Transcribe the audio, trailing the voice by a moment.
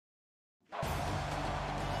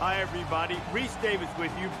Hi, everybody. Reese Davis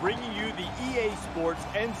with you, bringing you the EA Sports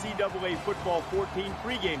NCAA Football 14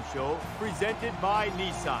 pregame show presented by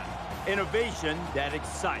Nissan. Innovation that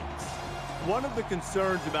excites. One of the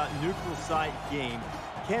concerns about neutral site games,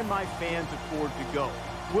 can my fans afford to go?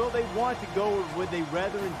 Will they want to go, or would they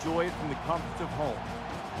rather enjoy it from the comforts of home?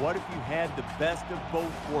 What if you had the best of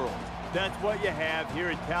both worlds? That's what you have here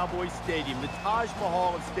at Cowboy Stadium, the Taj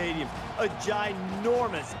Mahal of stadiums, a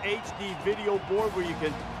ginormous HD video board where you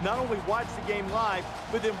can not only watch the game live,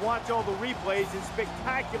 but then watch all the replays in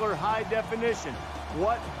spectacular high definition.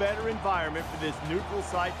 What better environment for this neutral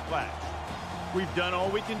site clash? We've done all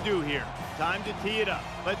we can do here. Time to tee it up.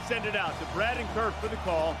 Let's send it out to Brad and Kirk for the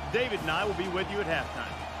call. David and I will be with you at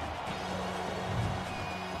halftime.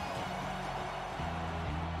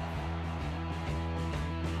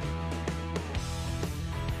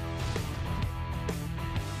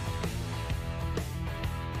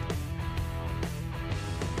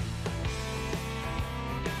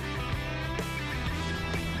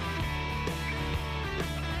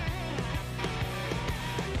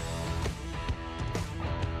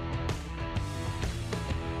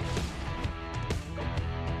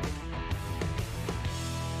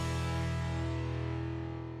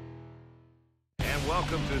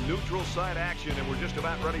 Welcome to neutral site action, and we're just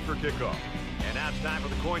about ready for kickoff. And now it's time for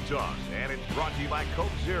the coin toss, and it's brought to you by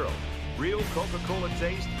Coke Zero. Real Coca-Cola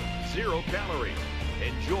taste, 0 calories.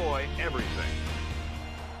 Enjoy everything.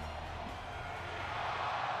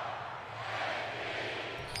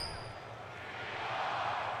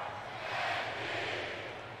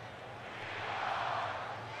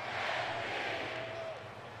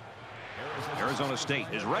 Arizona State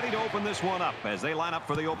is ready to open this one up as they line up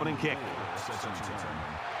for the opening kick.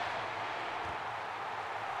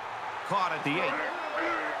 Caught at the 8.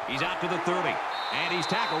 He's out to the 30. And he's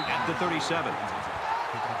tackled at the 37.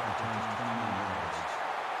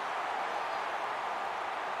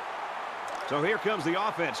 So here comes the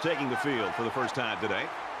offense taking the field for the first time today.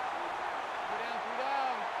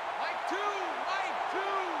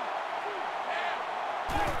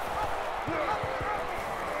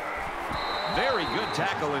 Very good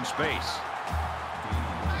tackle in space.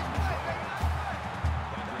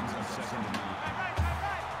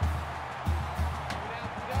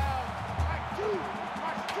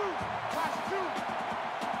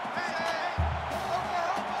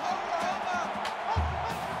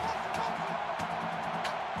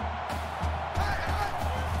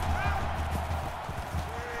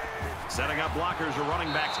 Setting up blockers, the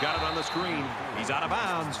running back's got it on the screen. He's out of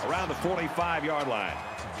bounds around the 45-yard line.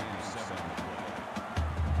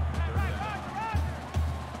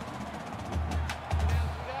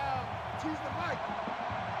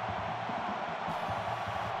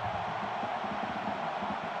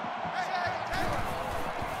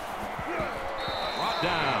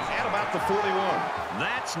 The 41.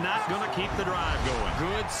 That's not going to keep the drive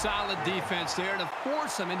going. Good, solid defense there to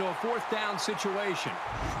force them into a 4th down situation.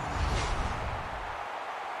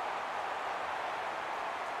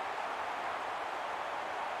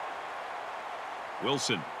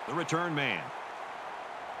 Wilson, the return man.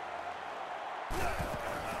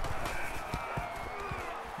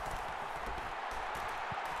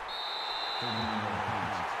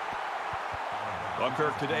 Well,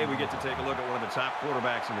 Kirk, today we get to take a look at one of the top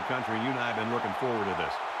quarterbacks in the country. You and I have been looking forward to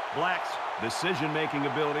this. Black's decision-making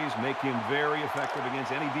abilities make him very effective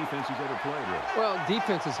against any defense he's ever played with. Well,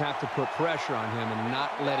 defenses have to put pressure on him and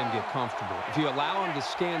not let him get comfortable. If you allow him to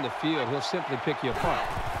scan the field, he'll simply pick you apart.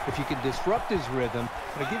 If you can disrupt his rhythm,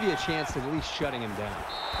 it'll give you a chance at least shutting him down.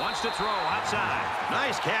 Wants to throw outside.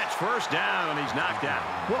 Nice catch, first down, and he's knocked out.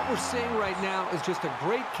 What we're seeing right now is just a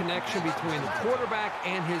great connection between the quarterback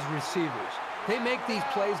and his receivers. They make these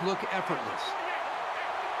plays look effortless.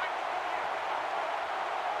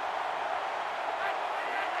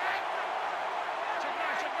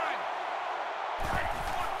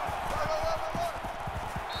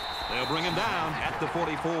 They'll bring him down at the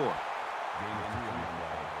 44.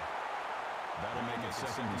 That'll make it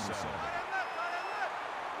 2nd and 7.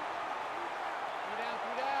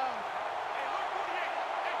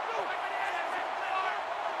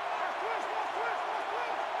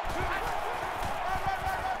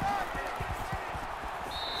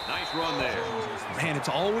 Nice run there. Man, it's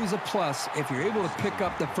always a plus if you're able to pick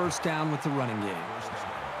up the first down with the running game.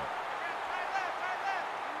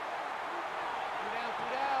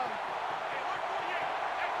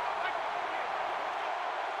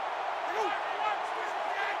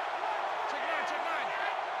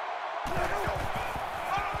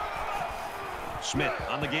 Smith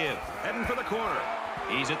on the give, heading for the corner.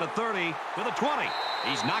 He's at the 30, to the 20.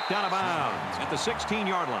 He's knocked out of bounds at the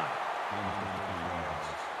 16-yard line.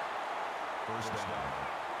 First down.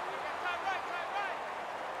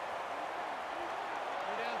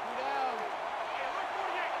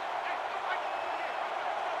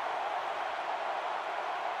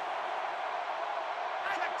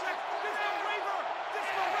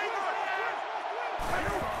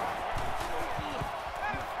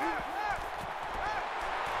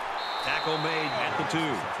 Tackle made at the 2.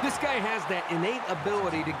 This guy has that innate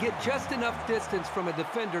ability to get just enough distance from a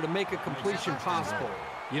defender to make a completion possible.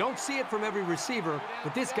 You don't see it from every receiver,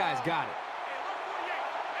 but this guy's got it.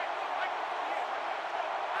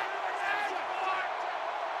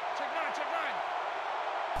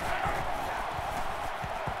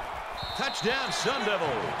 Touchdown, Sun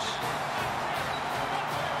Devils.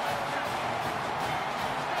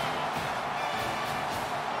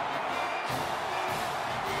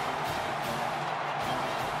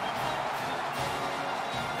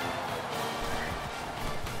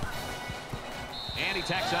 And he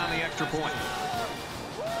tacks on the extra point.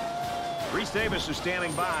 Reese Davis is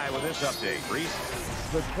standing by with this update. Reese?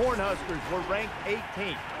 The Cornhuskers were ranked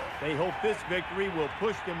 18th. They hope this victory will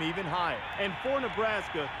push them even higher. And for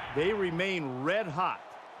Nebraska, they remain red hot.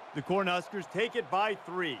 The Cornhuskers take it by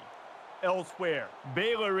 3. Elsewhere,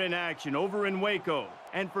 Baylor in action over in Waco.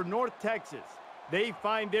 And for North Texas, they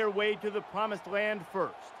find their way to the promised land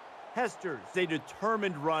first. Hester's a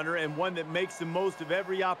determined runner and one that makes the most of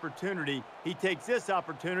every opportunity. He takes this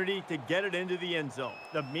opportunity to get it into the end zone.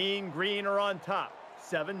 The Mean Green are on top,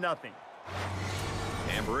 7-0.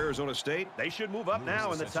 And for Arizona State, they should move up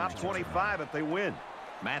now in the top 25 if they win.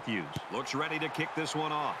 Matthews looks ready to kick this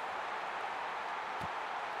one off.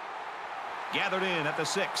 Gathered in at the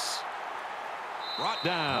 6. Brought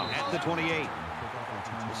down at the 28.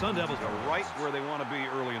 The Sun Devils are right where they want to be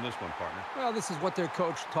early in this one, partner. Well, this is what their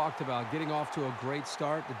coach talked about, getting off to a great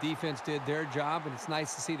start. The defense did their job, and it's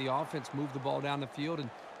nice to see the offense move the ball down the field and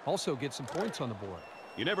also get some points on the board.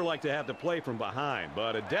 You never like to have to play from behind,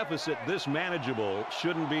 but a deficit this manageable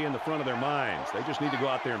shouldn't be in the front of their minds. They just need to go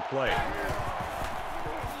out there and play.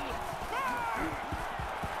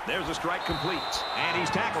 There's a strike complete, and he's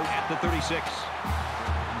tackled at the 36.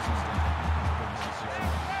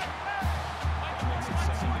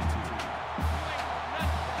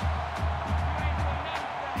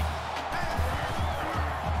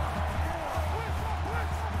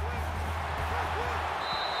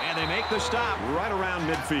 They make the stop right around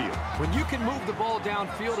midfield. When you can move the ball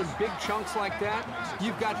downfield in big chunks like that,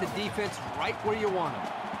 you've got the defense right where you want them.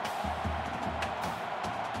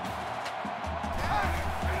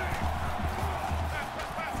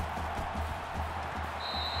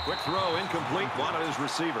 Quick throw, incomplete, wanted his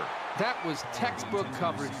receiver. That was textbook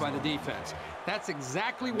coverage by the defense. That's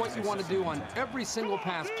exactly what you want to do on every single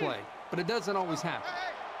pass play, but it doesn't always happen.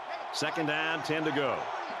 Second down, 10 to go.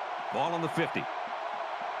 Ball on the 50.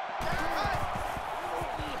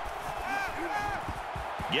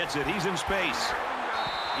 Gets it. He's in space.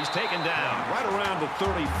 He's taken down right around the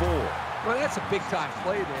 34. Well, that's a big-time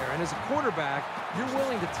play there. And as a quarterback, you're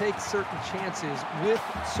willing to take certain chances with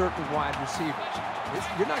certain wide receivers.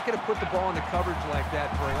 You're not going to put the ball into coverage like that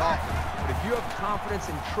very often. But if you have confidence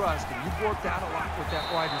and trust, and you've worked out a lot with that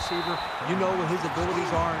wide receiver, you know what his abilities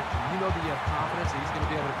are, and you know that you have confidence that he's going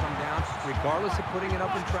to be able to come down, regardless of putting it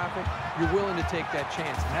up in traffic, you're willing to take that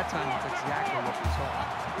chance. And that time, that's exactly what we saw.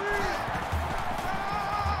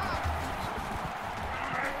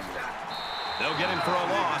 They'll get him for a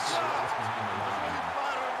loss.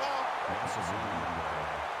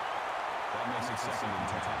 That makes it second and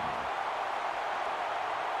 10.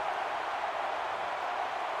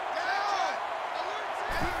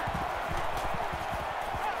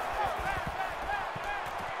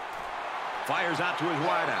 Fires out to his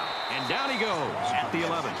wideout, and down he goes at the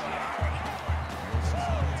 11.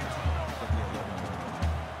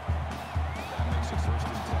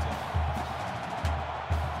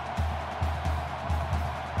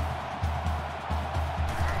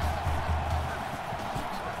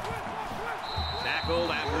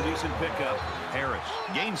 Tackled after a decent pickup. Harris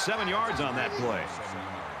gained 7 yards on that play.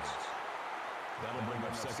 That'll bring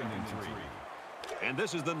up second and 3. And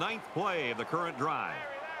this is the 9th play of the current drive.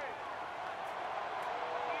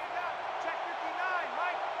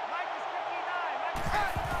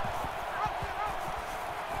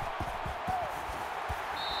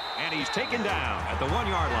 And he's taken down at the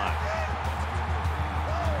 1-yard line.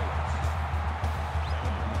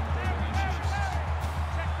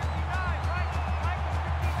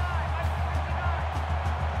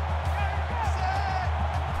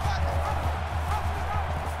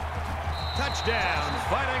 Touchdown,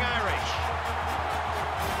 Fighting Irish.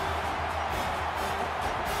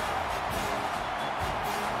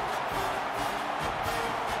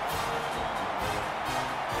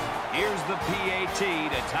 here's the PAT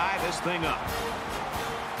to tie this thing up.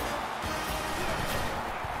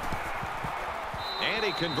 And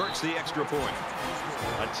he converts the extra point.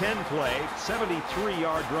 A 10-play,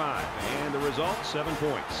 73-yard drive. And the result, 7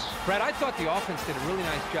 points. Brad, I thought the offense did a really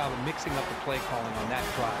nice job of mixing up the play calling on that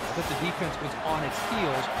drive. I thought the defense was on its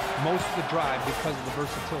heels most of the drive because of the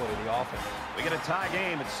versatility of the offense. We get a tie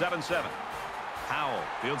game at 7-7. Howell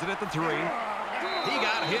fields it at the 3. He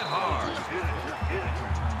got hit hard.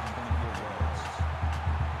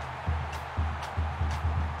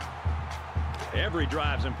 Every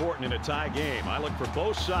drive's important in a tie game. I look for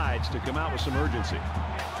both sides to come out with some urgency.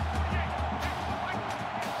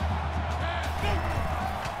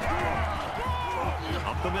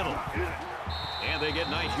 Up the middle. And they get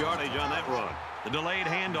nice yardage on that run. The delayed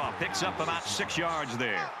handoff picks up about 6 yards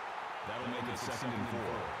there. That'll make it 2nd and 4.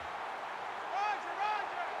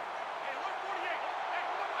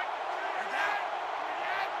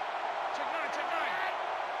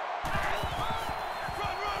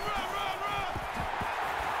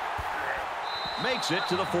 Makes it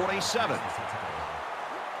to the 47.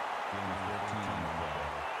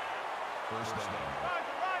 First down.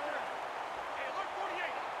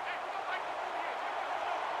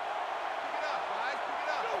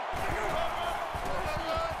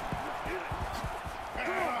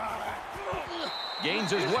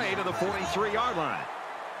 Gains his way to the 43-yard line.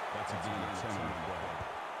 That's a gain of 10 on the play.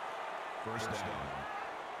 First down.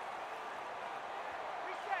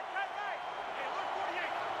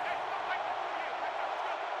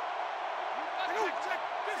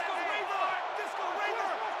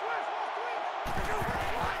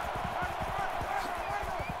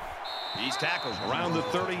 He's tackled around the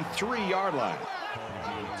 33-yard line.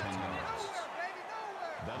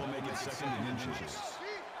 That'll make it 2nd and inches.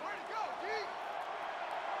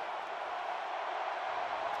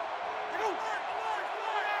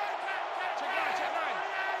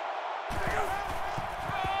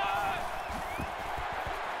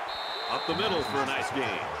 Up the middle for a nice gain.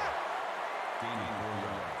 Gaining 4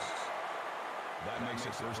 yards. That makes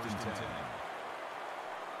it 1st and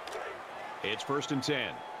 10. It's 1st and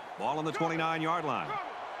 10. Ball on the 29-yard line.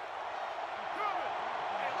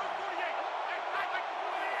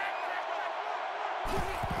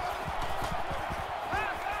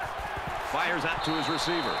 Fires out to his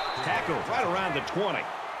receiver. Tackled right around the 20. Gaining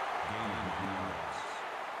 3 yards.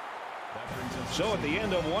 That brings us So at the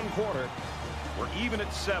end of one quarter, we're even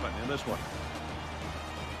at 7 in this one.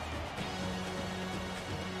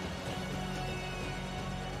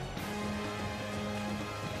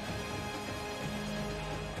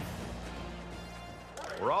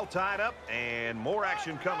 We're all tied up, and more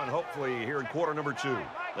action coming, hopefully, here in quarter number 2.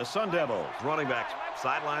 The Sun Devils Running backs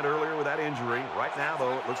sidelined earlier with that injury. Right now,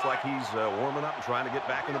 though, it looks like he's warming up and trying to get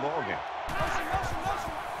back in the ballgame.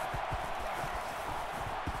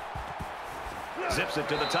 Zips it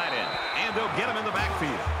to the tight end, and they'll get him in the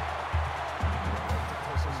backfield.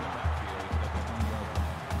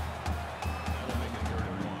 that'll make it 3rd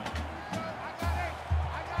and 1.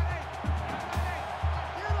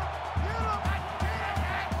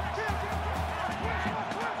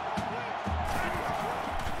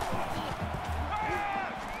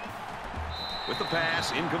 With the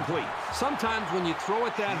pass, incomplete. Sometimes when you throw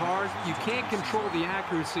it that hard, you can't control the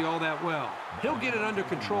accuracy all that well. He'll get it under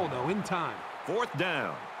control, though, in time. 4th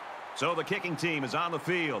down. So the kicking team is on the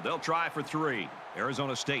field. They'll try for 3.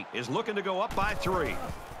 Arizona State is looking to go up by 3.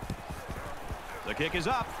 The kick is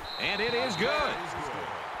up, and it is good.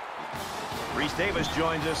 Reese Davis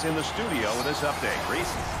joins us in the studio with this update.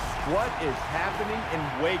 Reese? What is happening in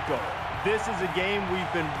Waco? This is a game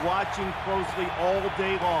we've been watching closely all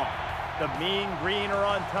day long. The Mean Green are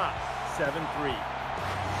on top, 7-3.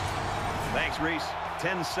 Thanks, Reese.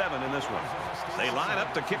 10-7 in this one. They line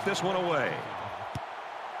up to kick this one away.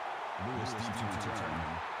 Lewis deep to return.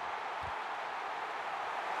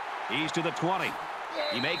 He's to the 20.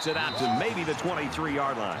 He makes it out to maybe the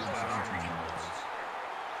 23-yard line.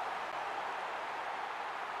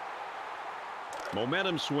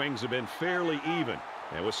 Momentum swings have been fairly even.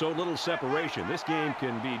 And with so little separation, this game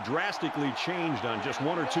can be drastically changed on just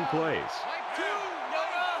 1 or 2 plays.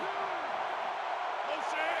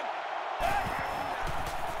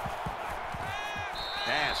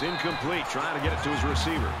 Pass incomplete, trying to get it to his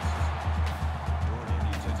receiver.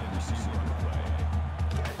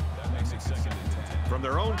 That makes it 2nd and 10. From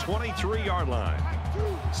their own 23-yard line.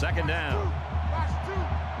 2nd down.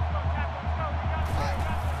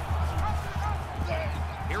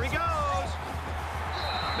 Here he goes.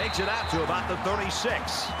 Makes it out to about the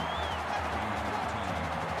 36.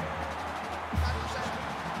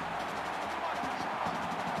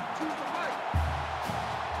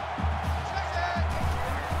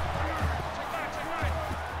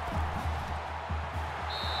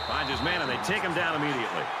 take him down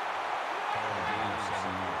immediately.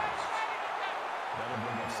 That'll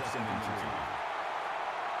bring up 2nd and 3.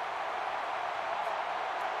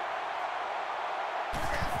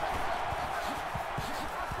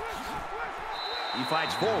 He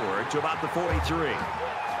fights forward to about the 43. That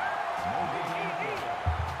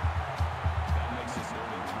makes it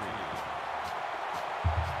 3rd and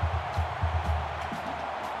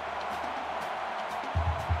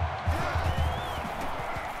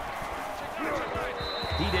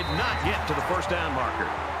 3. He did not get to the first down marker.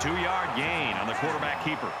 2-yard gain on the quarterback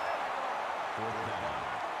keeper. 4th down.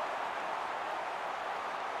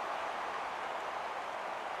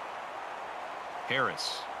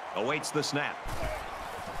 Harris awaits the snap.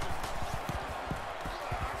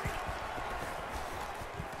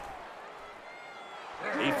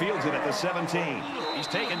 He fields it at the 17. He's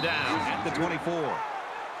taken down at the 24.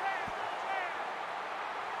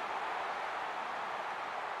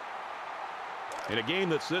 In a game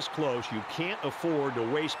that's this close, you can't afford to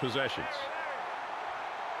waste possessions.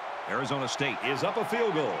 Arizona State is up a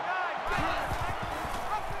field goal.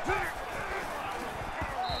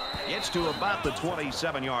 It's to about the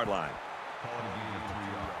 27-yard line. Call it a gain of 3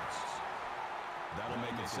 yards. That'll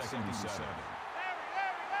make it 2nd and 7.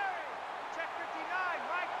 Check 59.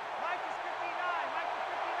 Mike is 59. Mike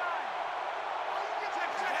is 59.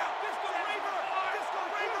 Check out. Disco Reaver.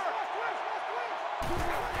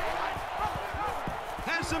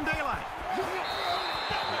 Has some daylight.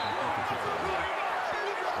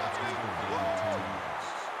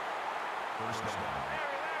 First down.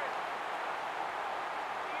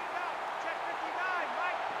 Check 59.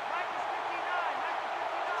 Mike is 59. Mike is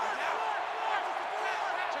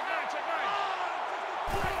 59. Check 9.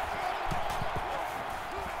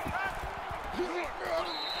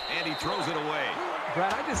 And he throws it away.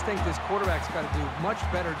 Brad, I just think this quarterback's got to do a much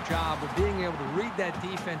better job of being able to read that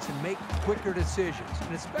defense and make quicker decisions.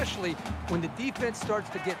 And especially when the defense starts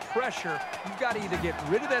to get pressure, you've got to either get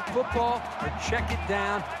rid of that football or check it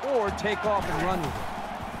down or take off and run with it.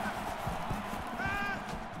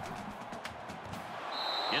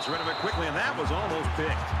 Gets rid of it quickly, and that was almost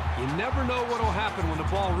picked. You never know what will happen when the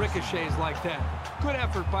ball ricochets like that. Good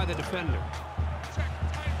effort by the defender.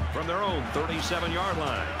 From their own 37-yard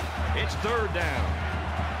line, it's 3rd down.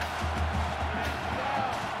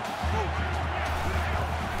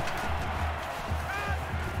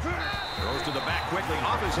 Throws to the back quickly,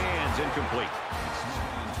 off his hands, incomplete.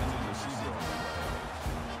 Intended receiver on the play.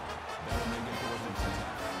 That'll make it 4th and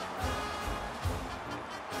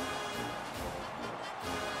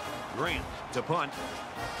 10. Grant to punt.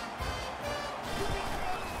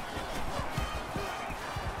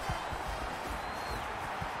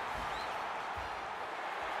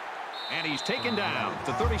 And he's taken down at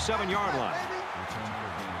the 37-yard line. Return for a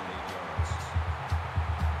gain of 8 yards.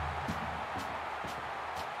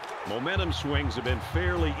 Momentum swings have been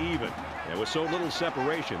fairly even. And with so little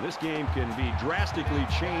separation, this game can be drastically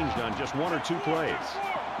changed on just 1 or 2 plays.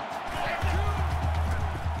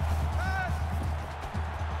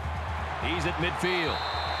 He's at midfield.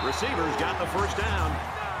 Receivers got the first down.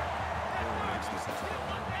 Makes this a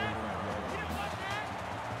 45-yard gain.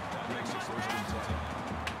 That makes it 1st and 10.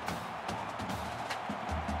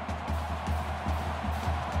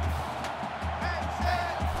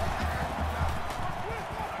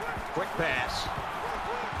 Quick pass.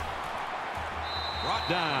 Brought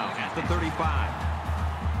down at the 35.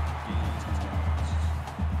 Gain of 2 yards.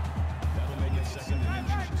 That'll make it 2nd and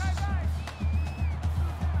inches.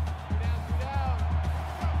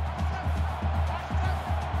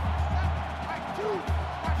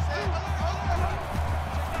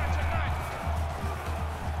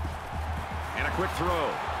 And a quick throw.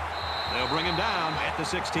 They'll bring him down at the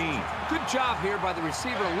 16. Good job here by the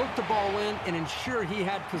receiver to look the ball in and ensure he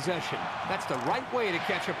had possession. That's the right way to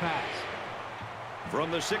catch a pass.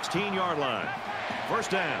 From the 16-yard line.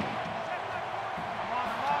 First down.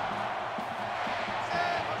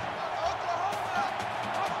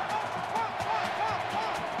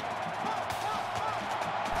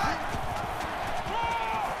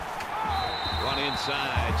 Run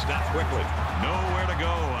inside. Stop quickly. Nowhere to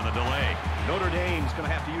go on the delay. Notre Dame's going to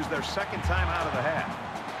have to use their 2nd time out of the half.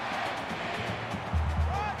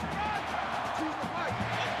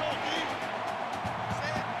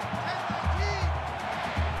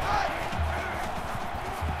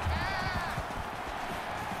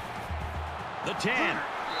 The 10.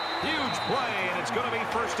 Huge play, and it's going to be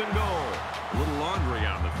 1st and goal. A little laundry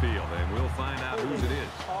on the field, and we'll find out whose it is.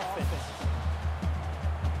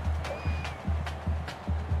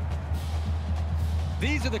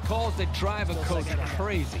 These are the calls that drive a coach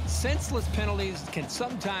crazy. Senseless penalties can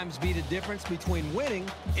sometimes be the difference between winning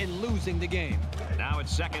and losing the game. Now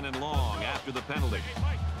it's 2nd and long after the penalty.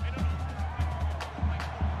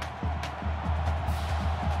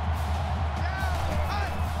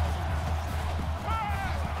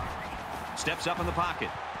 Steps up in the pocket.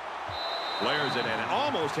 Flares it in and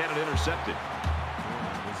almost had it intercepted.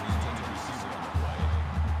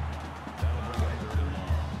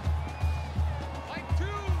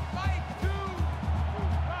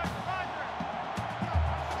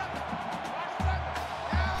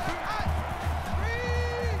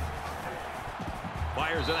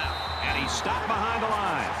 Fires it out, and he's stopped behind the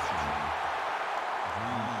line.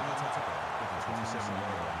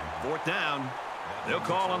 4th down. They'll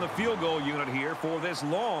call on the field goal unit here for this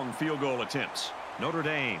long field goal attempt. Notre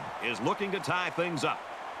Dame is looking to tie things up.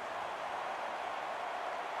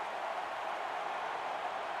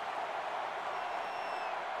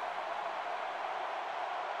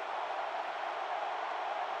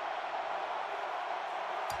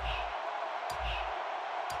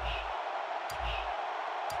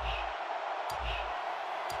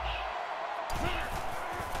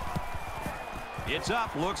 It's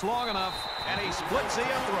up, looks long enough, and he splits the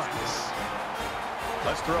uprights.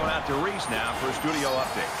 Let's throw it out to Reese now for a studio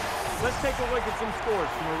update. Let's take a look at some scores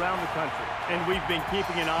from around the country. And we've been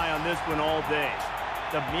keeping an eye on this one all day.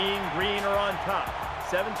 The Mean Green are on top,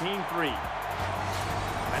 17-3.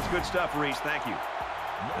 That's good stuff, Reese. Thank you.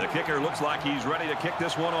 The kicker looks like he's ready to kick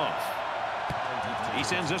this one off. He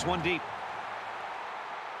sends this one deep.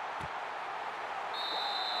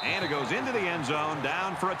 And it goes into the end zone,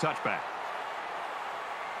 down for a touchback.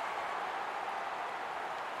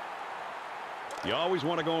 You always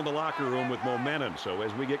want to go in the locker room with momentum, so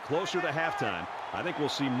as we get closer to halftime, I think we'll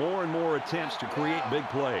see more and more attempts to create big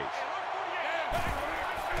plays.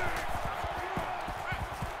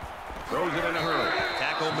 Throws it in a hurry.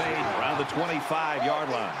 Tackle made around the 25-yard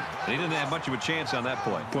line. He didn't have much of a chance on that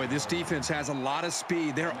play. Boy, this defense has a lot of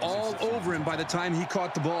speed. They're all over him by the time he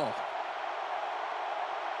caught the ball.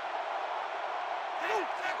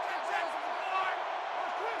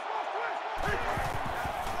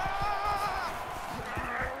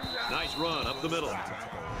 Nice run up the middle. Gain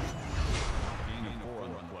of 4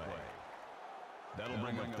 on the play. That'll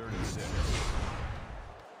bring up 3rd and 6.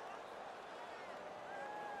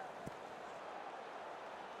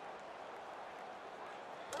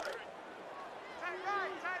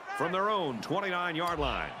 From their own 29-yard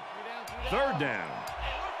line. 3rd down.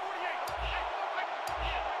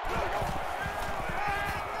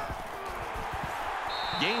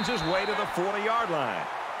 Gains his way to the 40-yard line.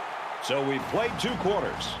 So we've played 2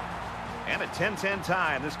 quarters. And a 10-10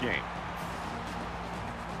 tie in this game.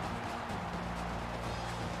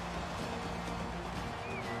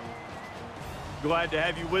 Glad to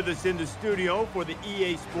have you with us in the studio for the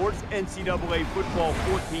EA Sports NCAA Football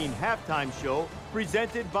 14 halftime show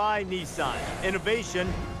presented by Nissan. Innovation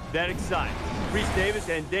that excites. Reese Davis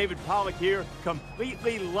and David Pollack here,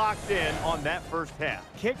 completely locked in on that first half.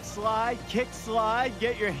 Kick slide,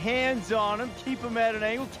 get your hands on them, keep them at an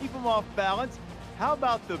angle, keep them off balance. How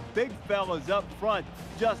about the big fellas up front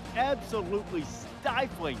just absolutely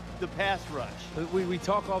stifling the pass rush? We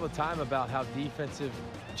talk all the time about how defense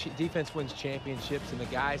wins championships and the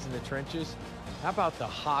guys in the trenches. How about the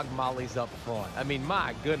hog mollies up front? I mean,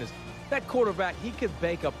 my goodness. That quarterback, he could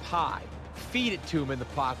bake a pie, feed it to him in the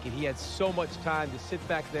pocket. He had so much time to sit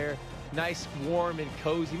back there, nice, warm, and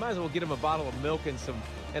cozy. Might as well get him a bottle of milk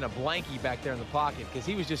and a blankie back there in the pocket because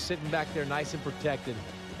he was just sitting back there nice and protected.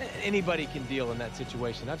 Anybody can deal in that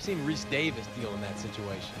situation. I've seen Reese Davis deal in that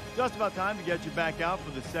situation. Just about time to get you back out for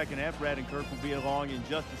the second half. Brad and Kirk will be along in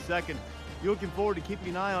just a second. You're looking forward to keeping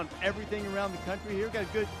an eye on everything around the country here. Got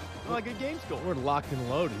a lot of good games going. We're locked and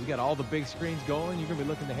loaded. We got all the big screens going. You're going to be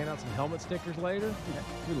looking to hand out some helmet stickers later. Yeah,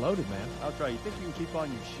 we're loaded, man. I'll try. You think you can keep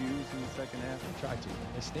on your shoes in the second half? I'll try to.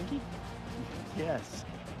 Is stinky? Yes.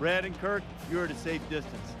 Brad and Kirk, you're at a safe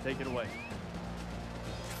distance. Take it away.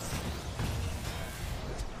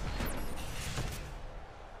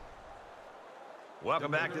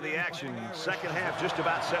 Welcome back to the action. Second half just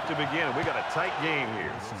about set to begin. We got a tight game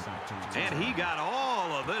here. And he got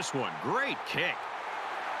all of this one. Great kick.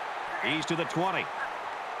 He's to the 20.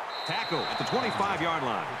 Tackle at the 25-yard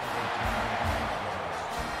line.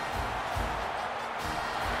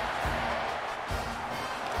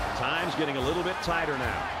 Time's getting a little bit tighter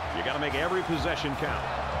now. You got to make every possession count.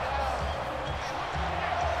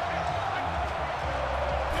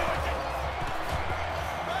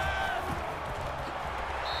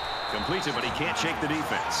 Completes it, but he can't shake the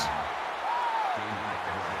defense.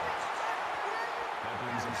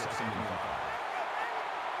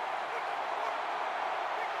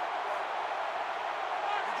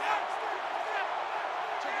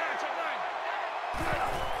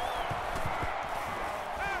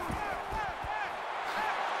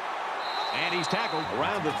 And he's tackled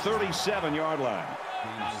around the 37-yard line.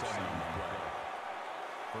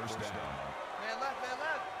 First down. Man left, man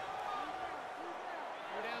left.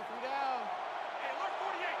 Three down. Hey, look,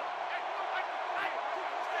 48. Hey, look,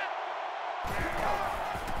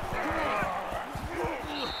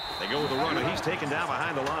 They go with the run, and he's taken down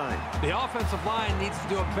behind the line. The offensive line needs to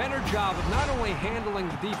do a better job of not only handling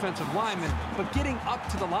the defensive linemen, but getting up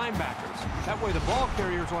to the linebackers. That way the ball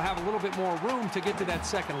carriers will have a little bit more room to get to that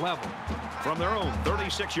second level. From their own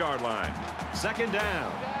 36-yard line, second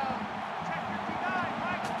down.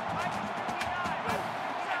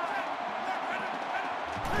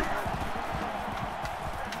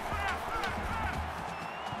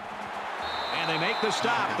 And they make the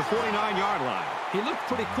stop at the 49-yard line. He looked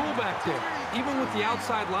pretty cool back there. Even with the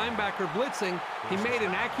outside linebacker blitzing, he made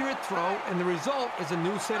an accurate throw, and the result is a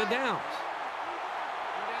new set of downs.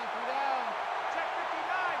 Three down. Check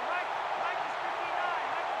 59. Mike is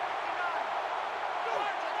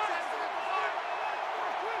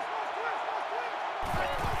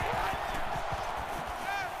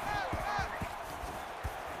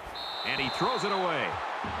 59. And he throws it away.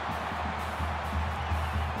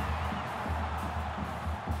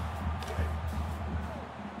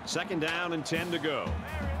 Second down and 10 to go.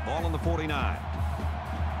 Ball on the 49. Check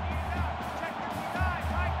 59.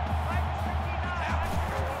 Mike is 59.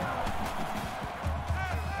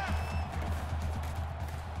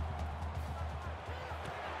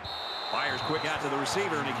 Fires quick out to the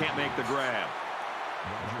receiver, and he can't make the grab.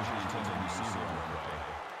 Rodgers the intended receiver on the play.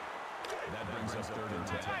 That brings us third and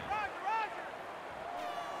 10. Roger.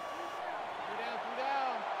 Three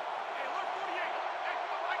down. Hey, look, 48. Hey,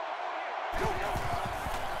 look, Mike is 48.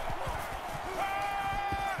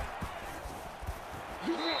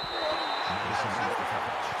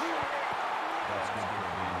 That's good for a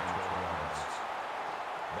gain of 12 yards.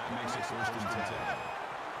 That makes it first and 10.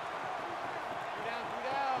 Three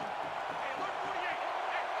down. Hey, look, 48.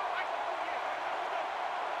 Hey, look, Mike is 48. Check.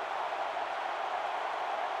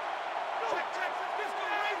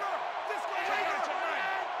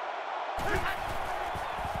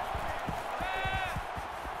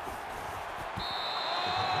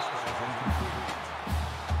 Disco Raver.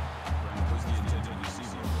 Was the intended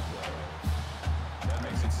receiver on the play. That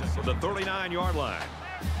makes it second. The 39-yard line.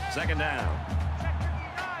 Second down. Check 59.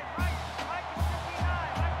 Mike is 59. I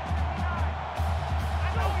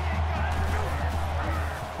know he ain't got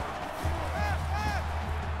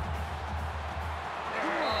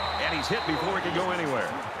it. And he's hit before he can go anywhere.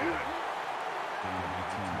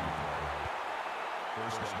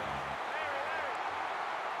 First down.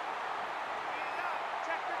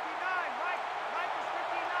 Check 59. Mike is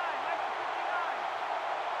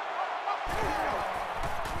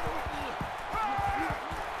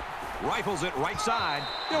 59. Rifles it right side.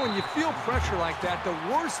 You know, when you feel pressure like that, the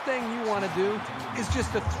worst thing you want to do is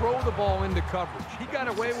just to throw the ball into coverage. He got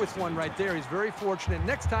away with one right there. He's very fortunate.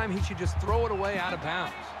 Next time, he should just throw it away out of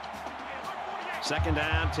bounds. Second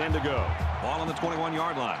down, 10 to go. Ball on the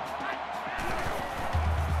 21-yard line.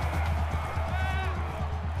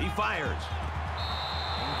 He fires.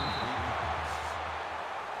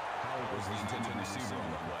 Was the intended receiver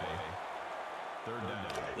on the play. Third down.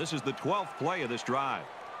 This is the 12th play of this drive.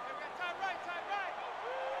 Time right.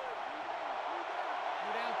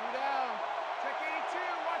 Three down. Check 82.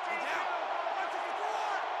 Watch 82. Watch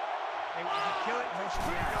 54. Hey, did you kill it?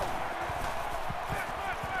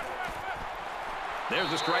 There's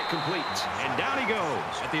the strike complete, and down he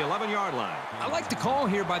goes at the 11-yard line. I like the call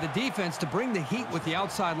here by the defense to bring the heat with the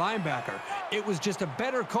outside linebacker. It was just a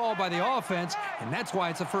better call by the offense, and that's why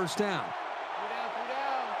it's a first down. Three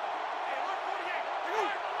down. Hey, look,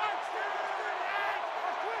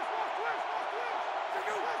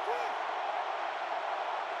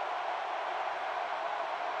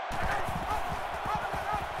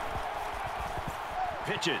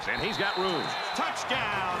 48. Pitches, and he's got room.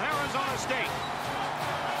 Touchdown, Arizona State.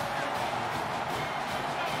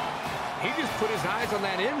 He just put his eyes on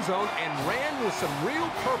that end zone and ran with some real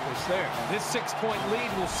purpose there. This 6-point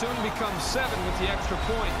lead will soon become 7 with the extra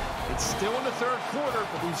point. It's still in the third quarter,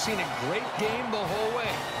 but we've seen a great game the whole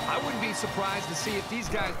way. I wouldn't be surprised to see if these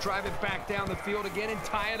guys drive it back down the field again and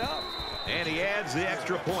tie it up. And he adds the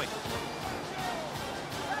extra point.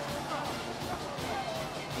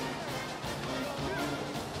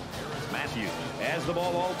 Matthews has the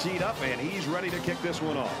ball all teed up, and he's ready to kick this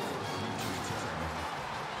one off.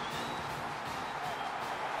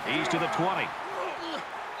 He's to the 20.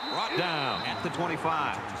 Brought down at the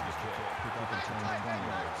 25.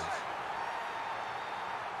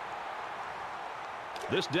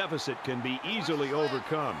 This deficit can be easily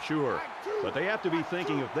overcome, sure. But they have to be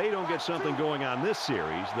thinking if they don't get something going on this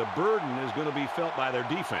series, the burden is going to be felt by their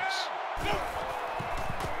defense.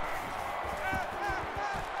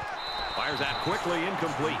 Fires out quickly,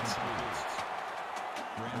 incomplete.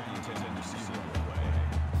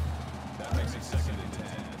 That makes it 2nd and 10.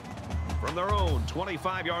 From their own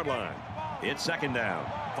 25-yard line, it's 2nd down,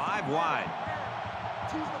 5 wide.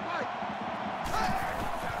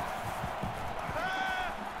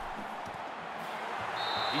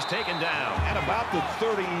 He's taken down at about the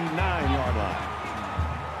 39-yard line.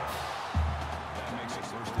 That makes it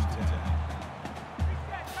 1st and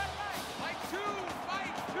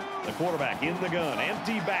 10. The quarterback in the gun,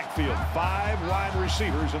 empty backfield, 5 wide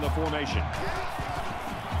receivers in the formation.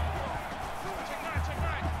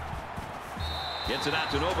 Gets it out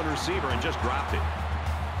to an open receiver and just dropped it.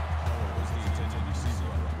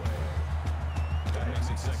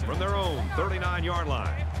 From their own 39-yard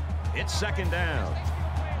line, it's 2nd down.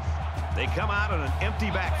 They come out in an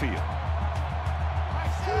empty backfield.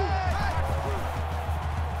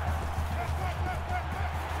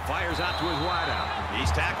 Fires out to his wideout.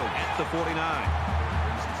 He's tackled at the 49.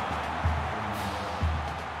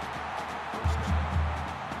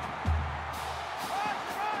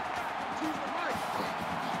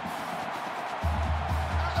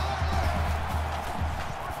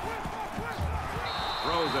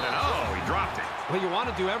 Throws it, and oh, he dropped it. Well, you want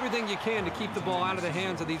to do everything you can to keep the ball out of the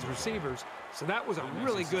hands of these receivers, so that was a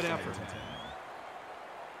really good effort.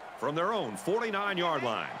 From their own 49-yard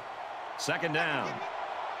line, 2nd down.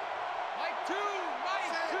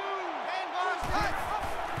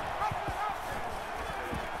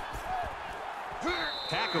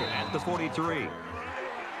 Tackle at the 43. That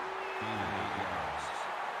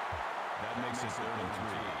makes it 3rd and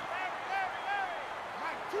 3.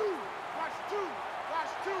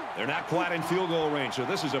 They're not quite in field goal range, so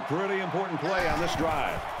this is a pretty important play on this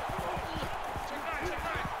drive.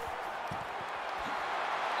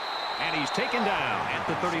 And he's taken down at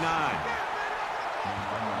the 39.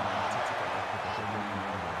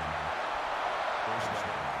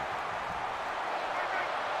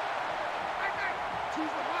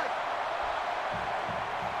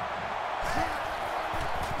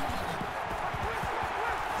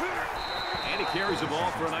 And he carries the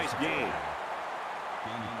ball for a nice gain.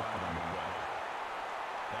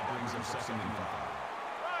 That brings him 2nd and 5.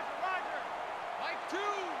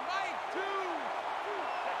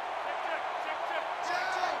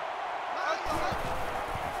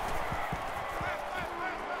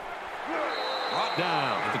 Brought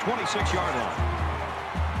down at the 26-yard line.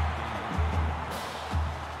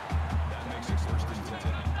 That makes it 1st and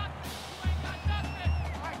 10.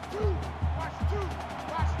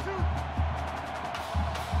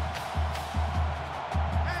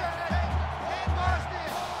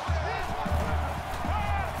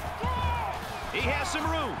 He has some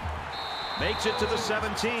room. Makes it to the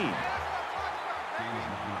 17.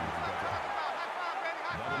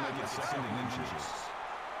 That'll make it 2nd and inches.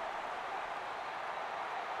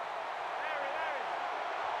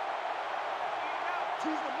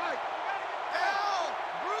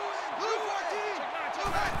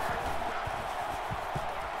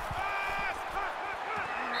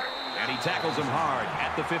 And he tackles him hard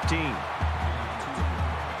at the 15.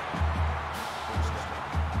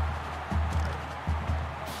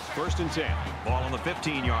 First and 10. Ball on the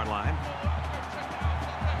 15-yard line.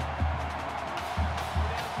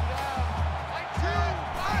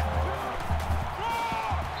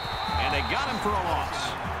 And they got him for a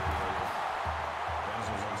loss. That is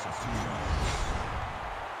a loss of 2 yards.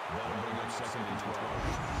 That'll bring up 2nd and 12.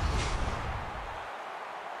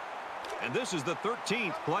 And this is the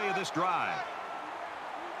 13th play of this drive.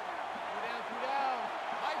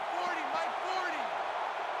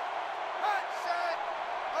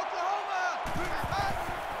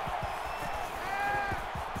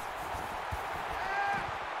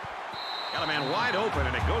 Got a man wide open,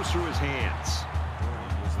 and it goes through his hands.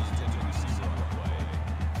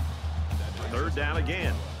 3rd down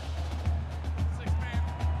again.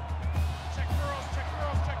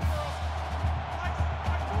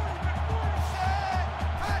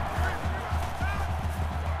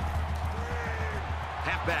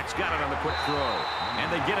 Halfback's got it on the quick throw,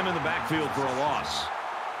 and they get him in the backfield for a loss.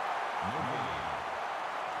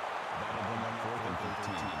 That'll bring up 4th and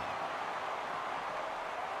 13.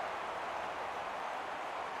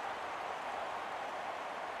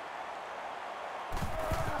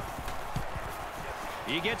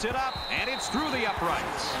 He gets it up, and it's through the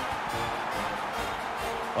uprights.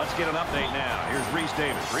 Let's get an update now. Here's Reese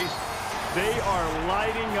Davis. Reese. They are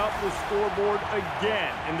lighting up the scoreboard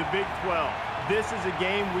again in the Big 12. This is a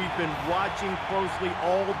game we've been watching closely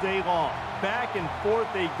all day long. Back and forth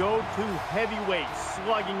they go, two heavyweights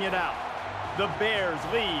slugging it out. The Bears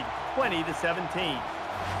lead 20-17.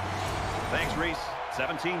 Thanks, Reese.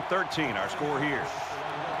 17-13, our score here.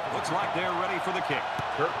 Looks like they're ready for the kick.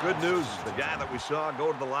 Kirk, good news. The guy that we saw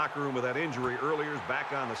go to the locker room with that injury earlier is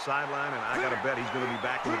back on the sideline, and I got to bet he's going to be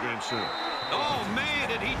back in the game soon. Oh, man,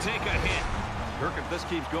 did he take a hit. Kirk, if this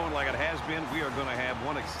keeps going like it has been, we are going to have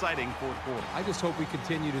one exciting fourth quarter. I just hope we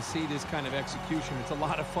continue to see this kind of execution. It's a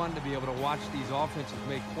lot of fun to be able to watch these offenses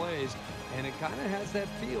make plays, and it kind of has that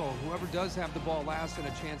feel. Whoever does have the ball last and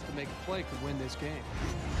a chance to make a play could win this game.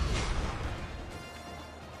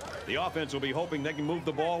 The offense will be hoping they can move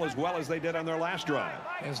the ball as well as they did on their last drive.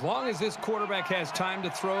 As long as this quarterback has time to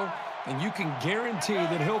throw, then you can guarantee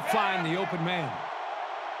that he'll find the open man.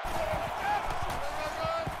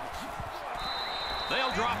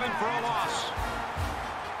 They'll drop him for a loss.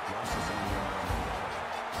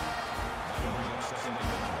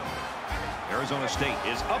 Arizona State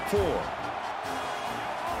is up 4.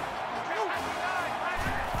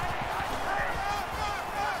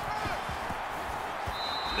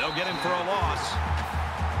 They'll get him for a loss.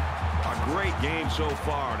 A great game so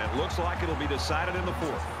far, and it looks like it'll be decided in the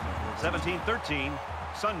fourth. 17-13,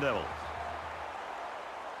 Sun Devils.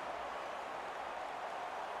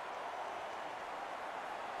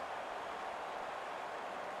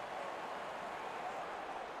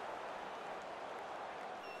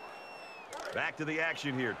 Back to the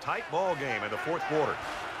action here. Tight ball game in the fourth quarter.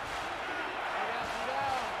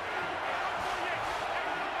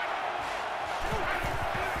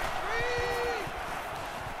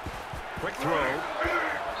 Quick throw.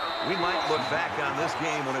 We might look back on this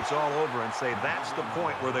game when it's all over and say that's the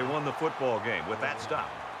point where they won the football game with that stop.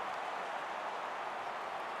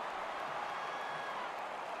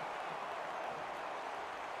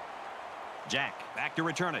 Jack back to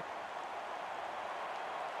return it.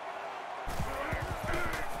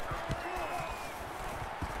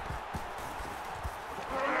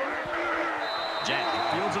 Jack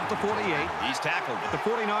fields it at the 48. He's tackled at the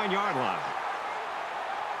 49-yard line.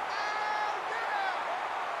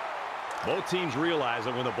 Both teams realize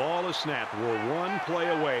that when the ball is snapped, we're one play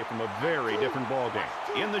away from a very different ball game.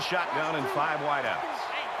 In the shotgun and 5 wideouts.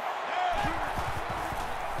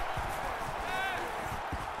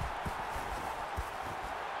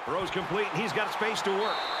 Throws complete, and he's got space to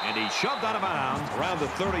work. And he's shoved out of bounds around the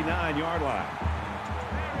 39-yard line.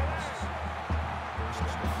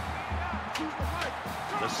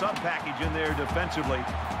 The sub package in there defensively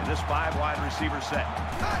in this 5 wide receiver set.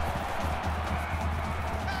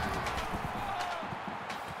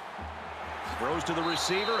 Throws to the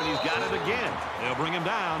receiver, and he's got it again. They'll bring him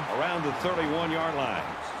down around the 31-yard line.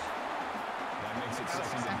 That makes it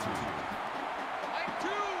 2nd and 2.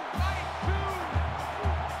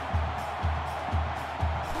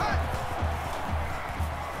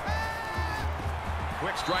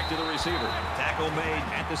 Quick strike to the receiver. Tackle made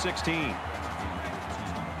at the 16.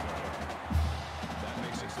 That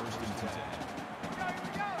makes it 1st and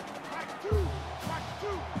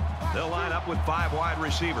 10. They'll line up with 5 wide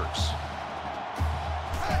receivers.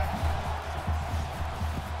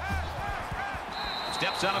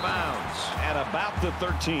 Steps out of bounds at about the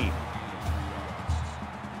 13.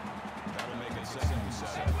 That'll make it 2nd and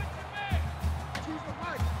 7.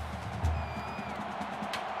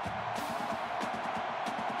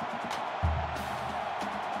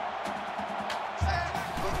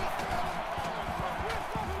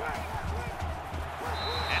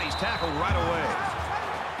 And he's tackled right away.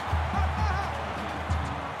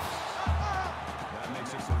 That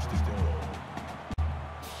makes it 1st and goal.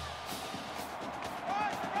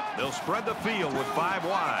 They'll spread the field with 5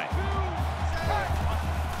 wide.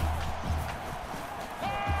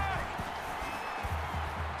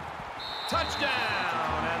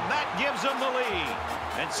 Touchdown, and that gives them the lead.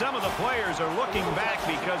 And some of the players are looking back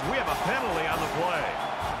because we have a penalty on the play.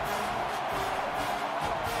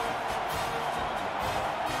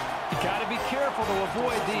 You got to be careful to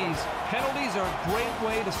avoid these. Penalties are a great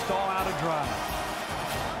way to stall out a drive.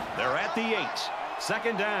 They're at the 8.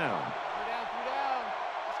 2nd down.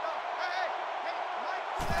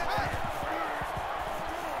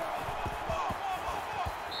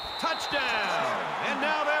 Touchdown! And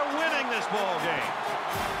now they're winning this ball game.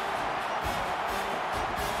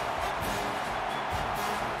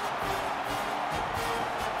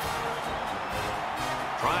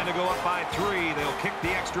 Trying to go up by 3. They'll kick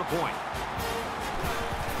the extra point.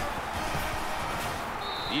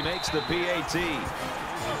 He makes the PAT.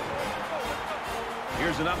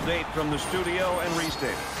 Here's an update from the studio and Reese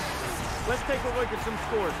Davis. Let's take a look at some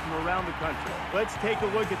scores from around the country. Let's take a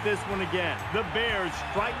look at this one again. The Bears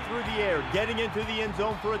strike through the air, getting into the end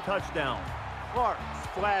zone for a touchdown. Clark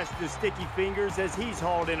flashed his sticky fingers as he's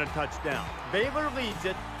hauled in a touchdown. Baylor leads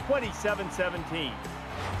it 27-17.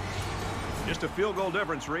 Just a field goal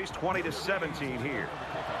difference, Reese, 20-17 here.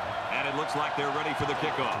 And it looks like they're ready for the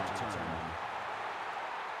kickoff.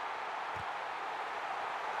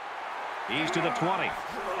 He's to the 20.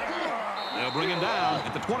 They'll bring him down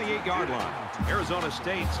at the 28-yard line. Arizona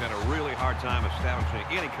State's had a really hard time establishing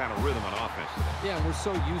any kind of rhythm on offense today. Yeah, we're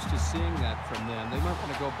so used to seeing that from them. They might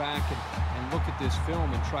want to go back and look at this film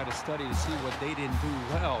and try to study to see what they didn't do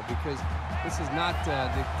well, because this is not the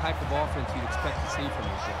type of offense you'd expect to see from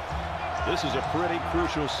these guys. This is a pretty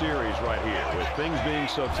crucial series right here, with things being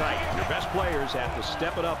so tight. Your best players have to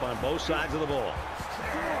step it up on both sides of the ball.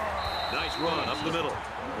 Nice run up the middle.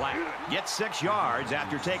 Black gets 6 yards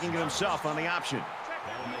after taking it himself on the option.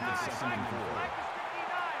 That'll make it 2nd and 4.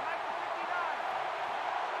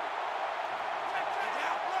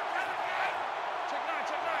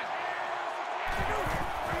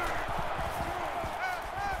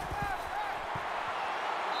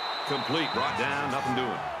 Complete, brought down, nothing doing.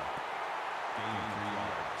 Gain 3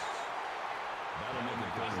 yards. That'll make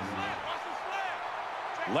it 3rd and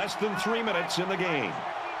 9. Less than 3 minutes in the game.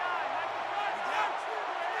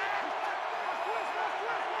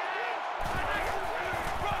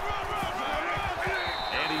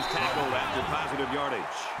 And he's tackled after positive yardage.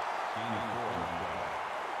 Gain of 4 on the play.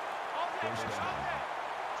 First down.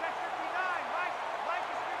 Check 59. Mike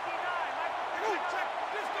is 59. Check.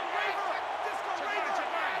 Disco Raver. Disco Raver.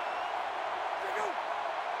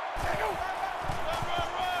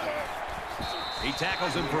 He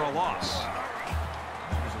tackles him for a loss.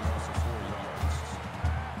 That was a loss of 4 yards.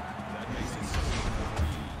 That makes it 2nd and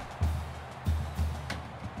 14.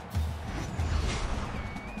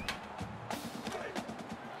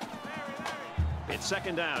 It's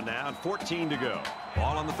 2nd down now and 14 to go.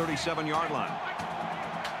 Ball on the 37-yard line.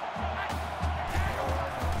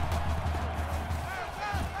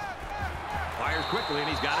 Fires quickly, and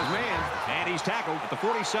he's got his man. And he's tackled at the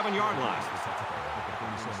 47-yard line.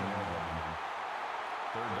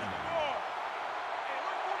 3rd down.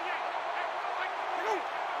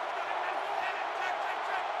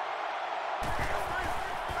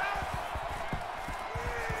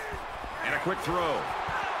 And a quick throw.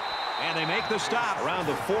 And they make the stop around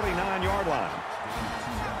the 49-yard line.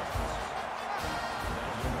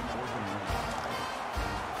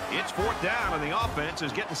 It's 4th down, and the offense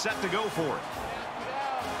is getting set to go for it.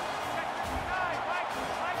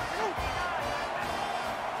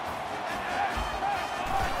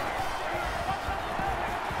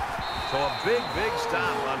 So a big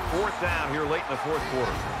stop on 4th down here late in the 4th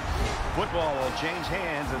quarter. Football will change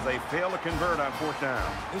hands as they fail to convert on 4th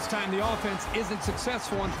down. This time the offense isn't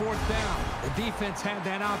successful on 4th down. The defense had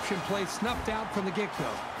that option play snuffed out from the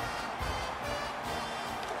get-go.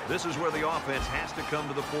 This is where the offense has to come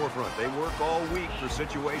to the forefront. They work all week for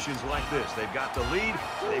situations like this. They've got the lead,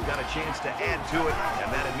 they've got a chance to add to it,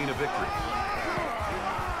 and that'd mean a victory.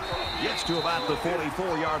 Gets to about the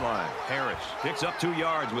 44-yard line. Harris picks up 2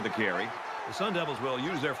 yards with the carry. The Sun Devils will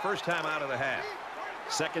use their first time out of the half.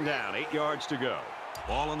 2nd down, 8 yards to go.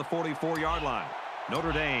 Ball on the 44-yard line.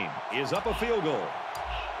 Notre Dame is up a field goal.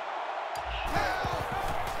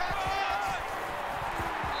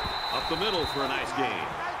 Up the middle for a nice gain.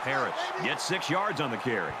 Harris gets 6 yards on the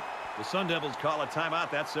carry. The Sun Devils call a timeout.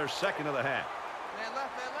 That's their 2nd of the half. Man left.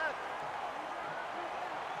 Three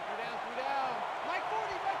down. Mike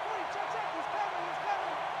 40. Check. He's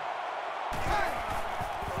coming.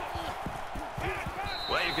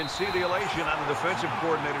 Well, you can see the elation on the defensive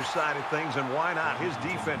coordinator's side of things, and why not? His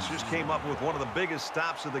defense just came up with one of the biggest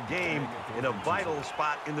stops of the game in a vital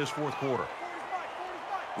spot in this 4th quarter.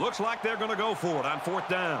 Looks like they're going to go for it on 4th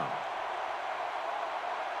down.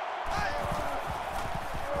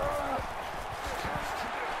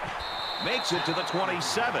 Makes it to the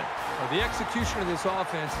 27. Well, the execution of this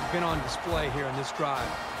offense has been on display here in this drive.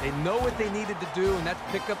 They know what they needed to do, and that's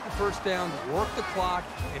pick up the 1st down, work the clock,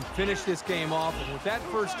 and finish this game off. And with that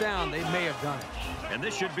 1st down, they may have done it. And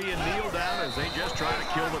this should be a kneel down as they just try to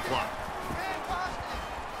kill the clock.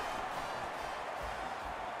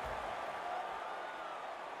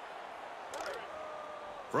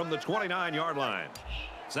 From the 29-yard line.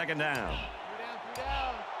 2nd down. Three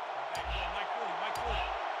down.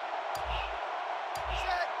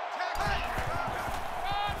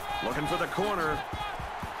 Looking for the corner.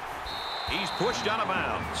 He's pushed out of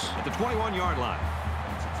bounds at the 21-yard line.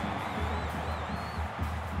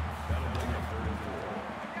 That'll bring up 3rd and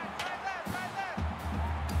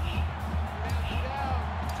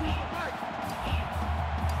 4.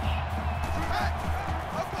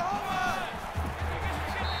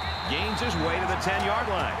 makes his way to the 10-yard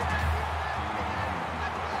line.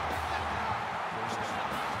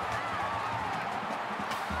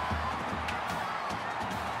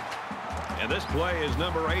 And this play is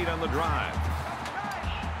number 8 on the drive.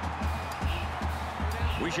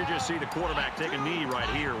 We should just see the quarterback take a knee right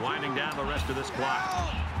here, winding down the rest of this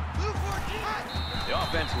clock. The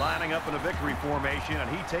offense lining up in a victory formation, and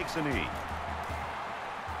he takes a knee.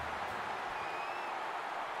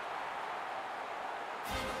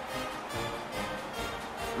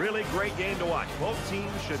 Really great game to watch. Both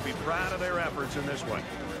teams should be proud of their efforts in this one.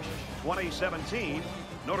 2017,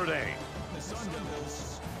 Notre Dame.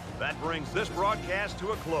 That brings this broadcast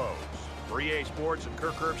to a close. For EA Sports and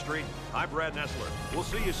Kirk Herbstreit, I'm Brad Nessler. We'll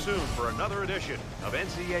see you soon for another edition of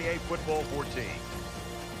NCAA Football 14.